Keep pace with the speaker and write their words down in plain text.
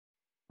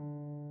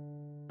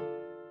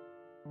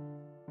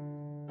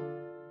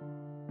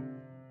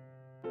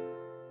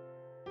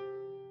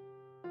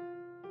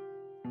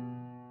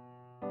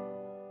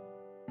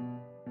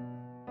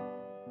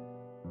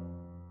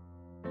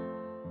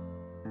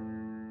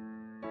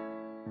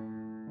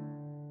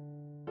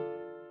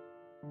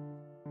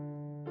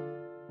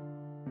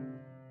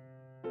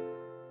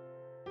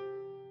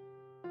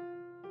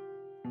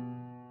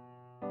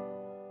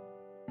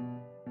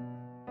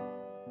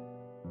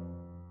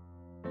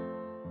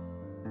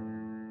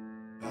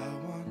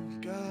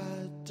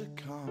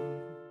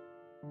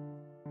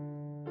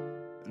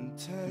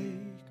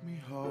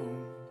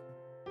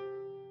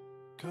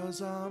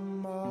'cause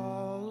I'm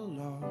all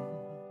alone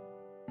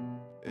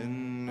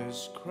in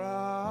this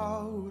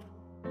crowd.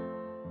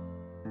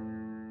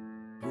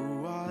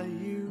 Who are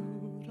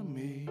you to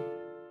me?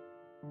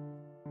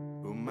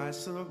 Who am I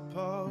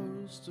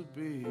supposed to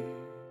be?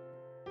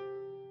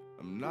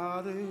 I'm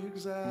not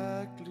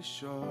exactly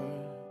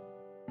sure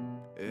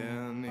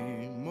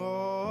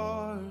anymore.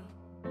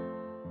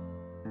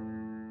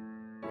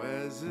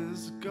 Where's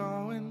this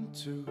going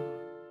to?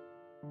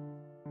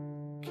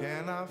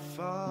 Can I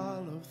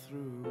follow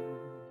through,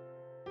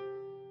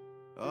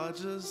 or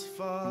just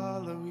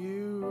follow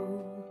you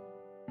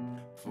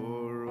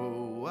for a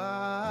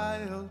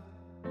while?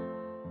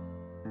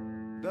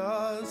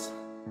 Does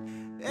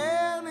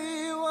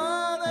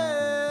anyone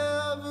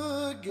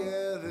ever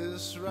get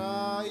this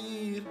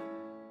right?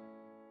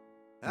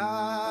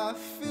 I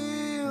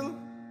feel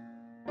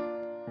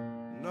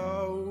no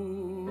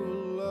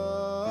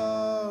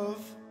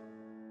love.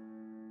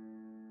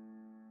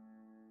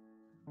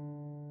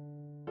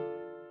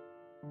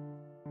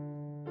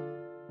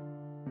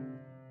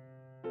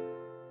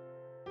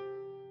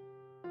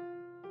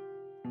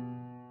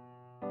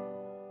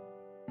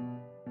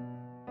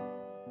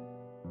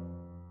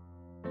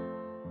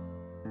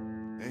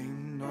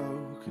 Ain't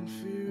no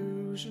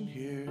confusion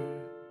here.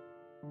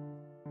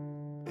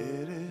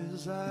 It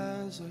is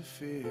as I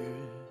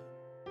feared.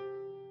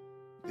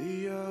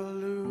 The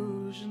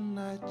illusion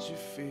that you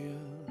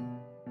feel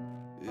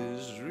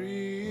is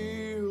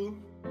real.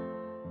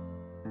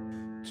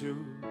 To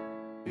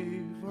be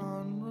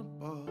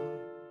vulnerable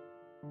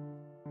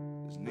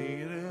is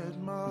needed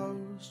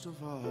most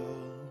of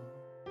all.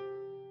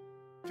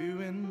 If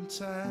you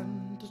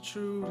intend to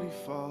truly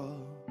fall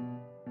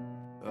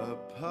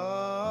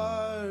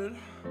apart,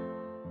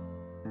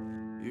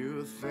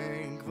 you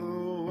think the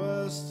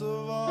worst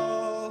of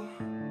all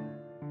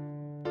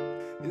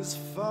is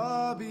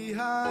far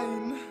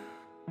behind.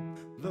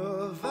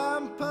 The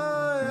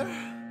vampire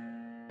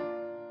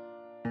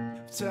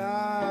of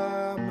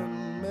time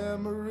and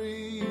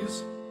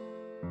memories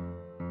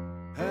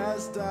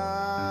has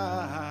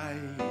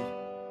died.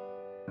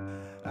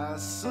 I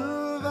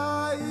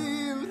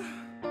survived.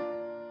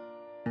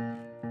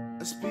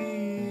 I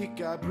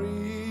speak, I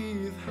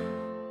breathe.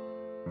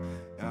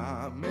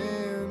 I'm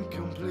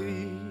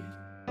incomplete.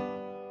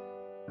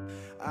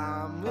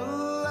 I'm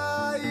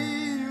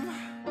alive.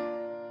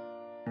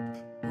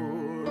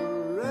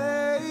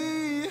 Hooray!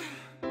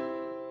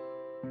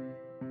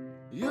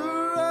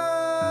 You're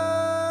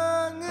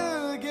wrong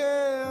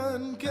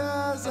again,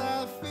 'cause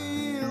I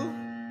feel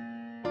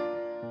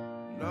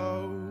no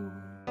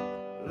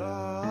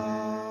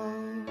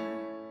love.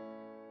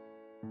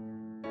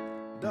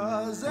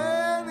 Does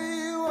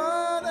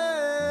anyone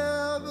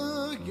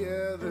ever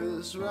get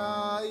this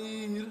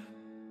right?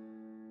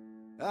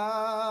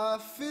 I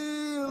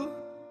feel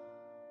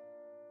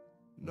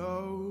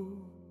no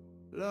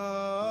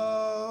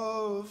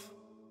love.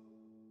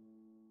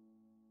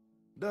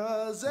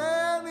 Does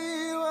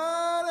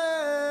anyone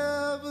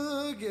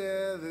ever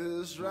get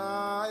this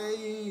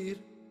right?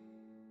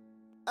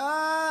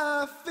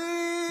 I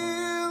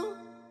feel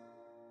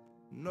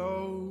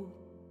no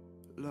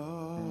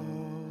love.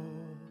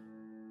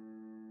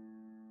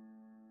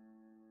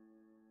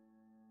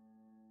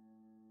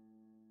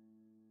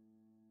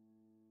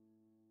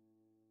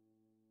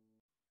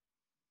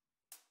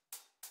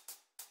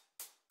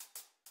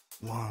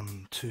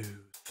 One, two,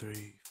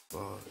 three,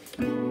 four.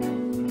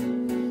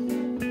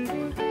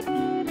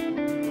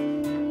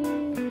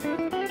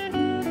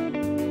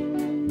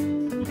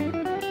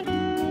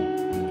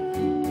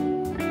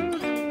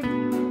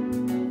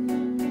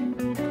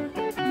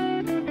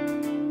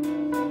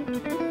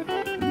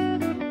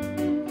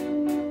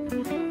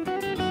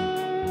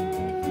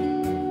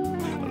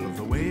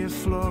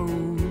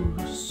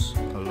 Flows.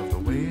 I love the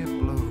way it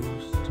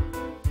blows.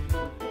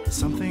 There's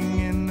something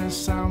in the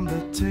sound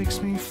that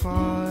takes me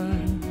far.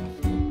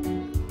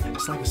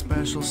 It's like a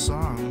special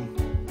song.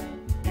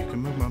 You can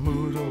move my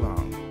mood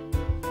along,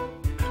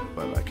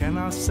 but I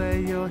cannot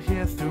say you'll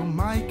hear through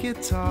my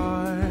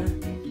guitar.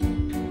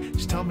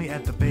 She told me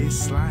at the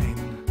bass line,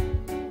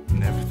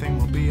 and everything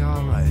will be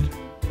alright.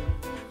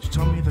 She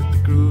told me that the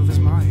groove is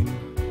mine.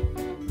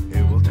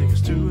 It will take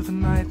us to the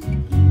night.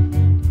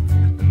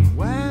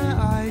 Where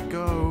I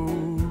go,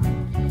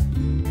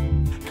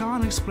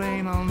 can't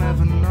explain, I'll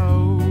never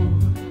know,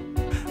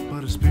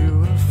 but it's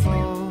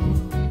beautiful.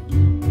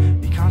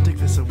 You can't take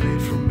this away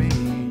from me.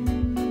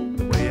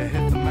 The way I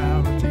hit the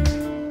melody,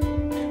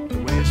 the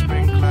way I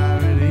bring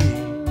clarity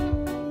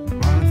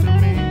running through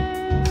me.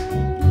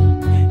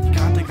 You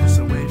can't take this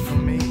away from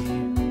me.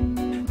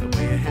 The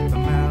way I hit the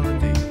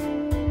melody,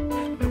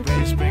 the way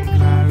I bring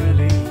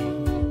clarity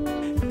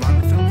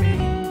running through me.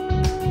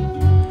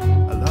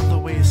 I love the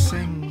way it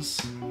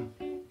sings,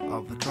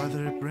 of the joy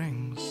that it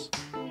brings.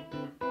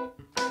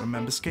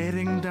 Remember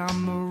skating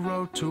down the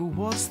road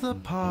towards the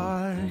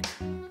park.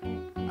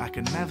 I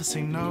could never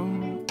say no.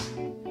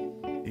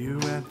 You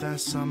had that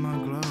summer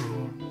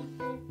glow.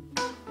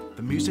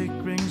 The music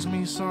brings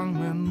me song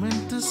when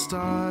winter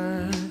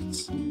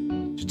starts.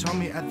 She told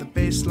me at the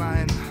bass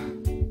line,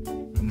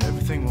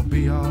 everything will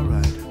be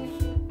alright.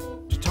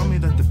 She told me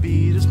that the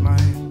beat is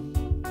mine,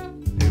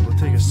 it will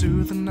take us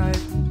through the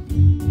night.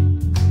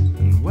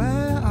 And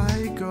where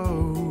I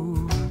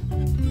go,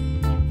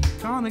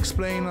 can't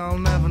explain, I'll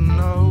never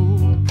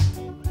know.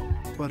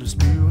 But it's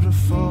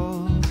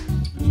beautiful,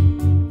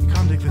 you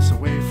can't take this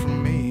away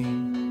from me.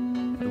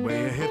 The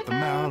way I hit the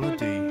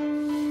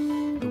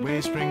melody, the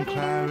way spring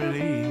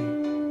clarity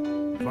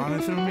running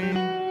through me.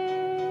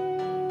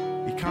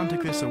 You can't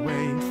take this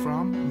away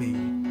from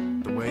me.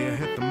 The way I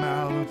hit the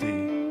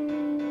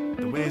melody,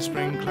 the way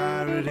spring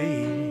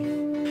clarity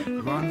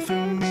run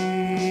through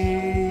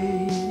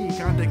me. You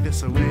can't take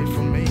this away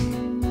from me.